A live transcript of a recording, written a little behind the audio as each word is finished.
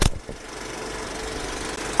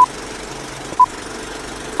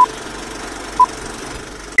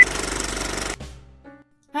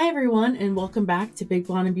Hi everyone, and welcome back to Big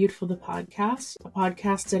Blonde and Beautiful, the podcast, a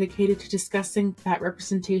podcast dedicated to discussing fat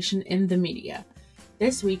representation in the media.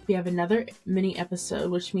 This week we have another mini episode,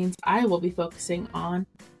 which means I will be focusing on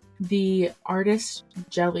the artist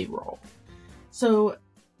Jelly Roll. So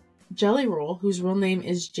Jelly Roll, whose real name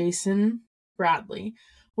is Jason Bradley,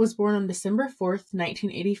 was born on December 4th,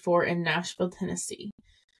 1984 in Nashville, Tennessee.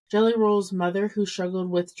 Jelly Roll's mother, who struggled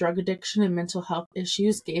with drug addiction and mental health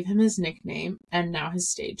issues, gave him his nickname, and now his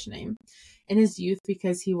stage name, in his youth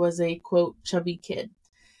because he was a, quote, chubby kid.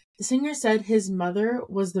 The singer said his mother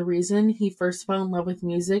was the reason he first fell in love with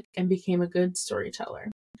music and became a good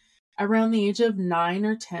storyteller. Around the age of 9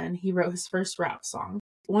 or 10, he wrote his first rap song.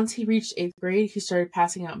 Once he reached 8th grade, he started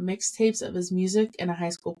passing out mixtapes of his music in a high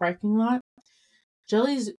school parking lot.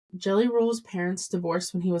 Jelly Roll's parents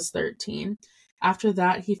divorced when he was 13. After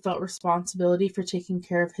that, he felt responsibility for taking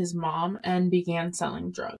care of his mom and began selling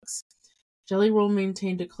drugs. Jelly Roll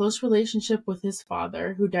maintained a close relationship with his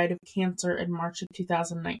father, who died of cancer in March of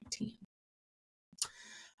 2019.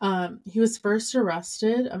 He was first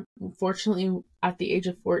arrested, unfortunately, at the age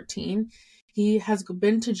of 14. He has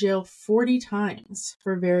been to jail 40 times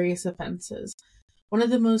for various offenses. One of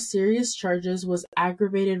the most serious charges was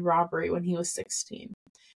aggravated robbery when he was 16.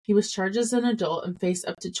 He was charged as an adult and faced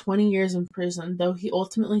up to 20 years in prison, though he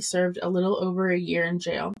ultimately served a little over a year in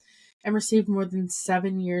jail and received more than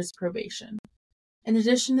 7 years probation. In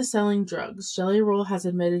addition to selling drugs, Jelly Roll has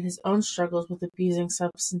admitted his own struggles with abusing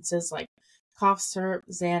substances like cough syrup,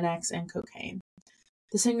 Xanax, and cocaine.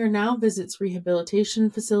 The singer now visits rehabilitation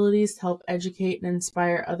facilities to help educate and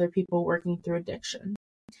inspire other people working through addiction.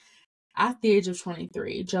 At the age of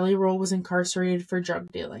 23, Jelly Roll was incarcerated for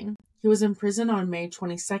drug dealing. He was in prison on May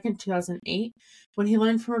 22, 2008, when he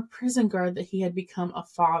learned from a prison guard that he had become a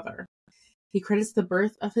father. He credits the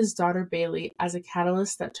birth of his daughter Bailey as a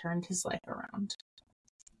catalyst that turned his life around.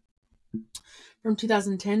 From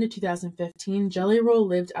 2010 to 2015, Jelly Roll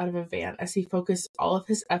lived out of a van as he focused all of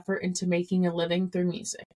his effort into making a living through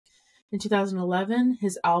music. In 2011,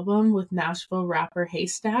 his album with Nashville rapper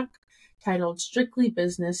Haystack, titled Strictly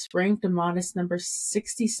Business, ranked a modest number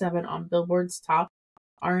 67 on Billboard's top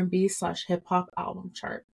R&B/hip-hop album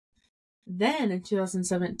chart. Then, in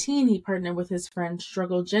 2017, he partnered with his friend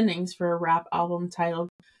Struggle Jennings for a rap album titled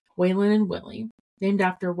Waylon and Willie, named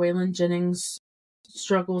after Waylon Jennings,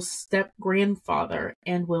 Struggle's step-grandfather,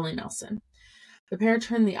 and Willie Nelson. The pair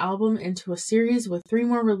turned the album into a series with 3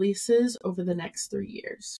 more releases over the next 3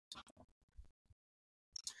 years.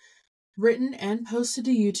 Written and posted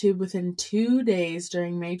to YouTube within 2 days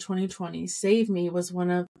during May 2020, Save Me was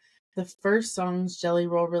one of the first songs Jelly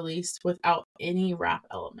Roll released without any rap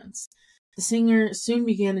elements. The singer soon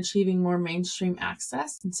began achieving more mainstream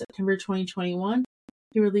access. In September 2021,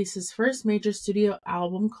 he released his first major studio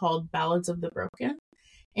album called Ballads of the Broken.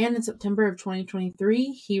 And in September of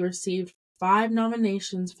 2023, he received 5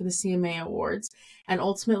 nominations for the CMA Awards and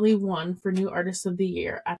ultimately won for New Artist of the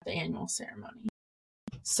Year at the annual ceremony.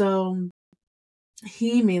 So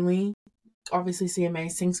he mainly, obviously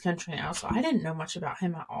CMA, sings country now, so I didn't know much about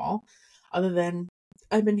him at all, other than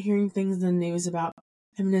I've been hearing things in the news about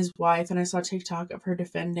him and his wife, and I saw TikTok of her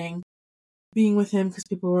defending being with him because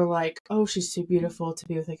people were like, oh, she's too beautiful to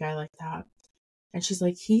be with a guy like that. And she's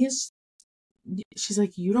like, you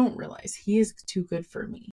don't realize he is too good for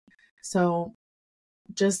me. So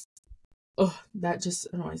that just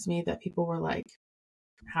annoys me that people were like,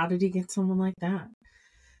 how did he get someone like that?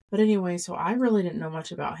 But anyway, so I really didn't know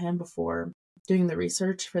much about him before doing the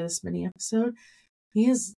research for this mini episode. He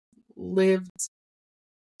has lived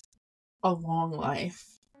a long life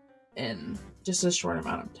in just a short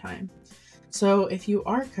amount of time. So if you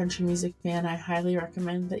are a country music fan, I highly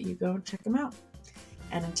recommend that you go and check him out.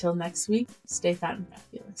 And until next week, stay fat and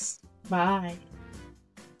fabulous. Bye.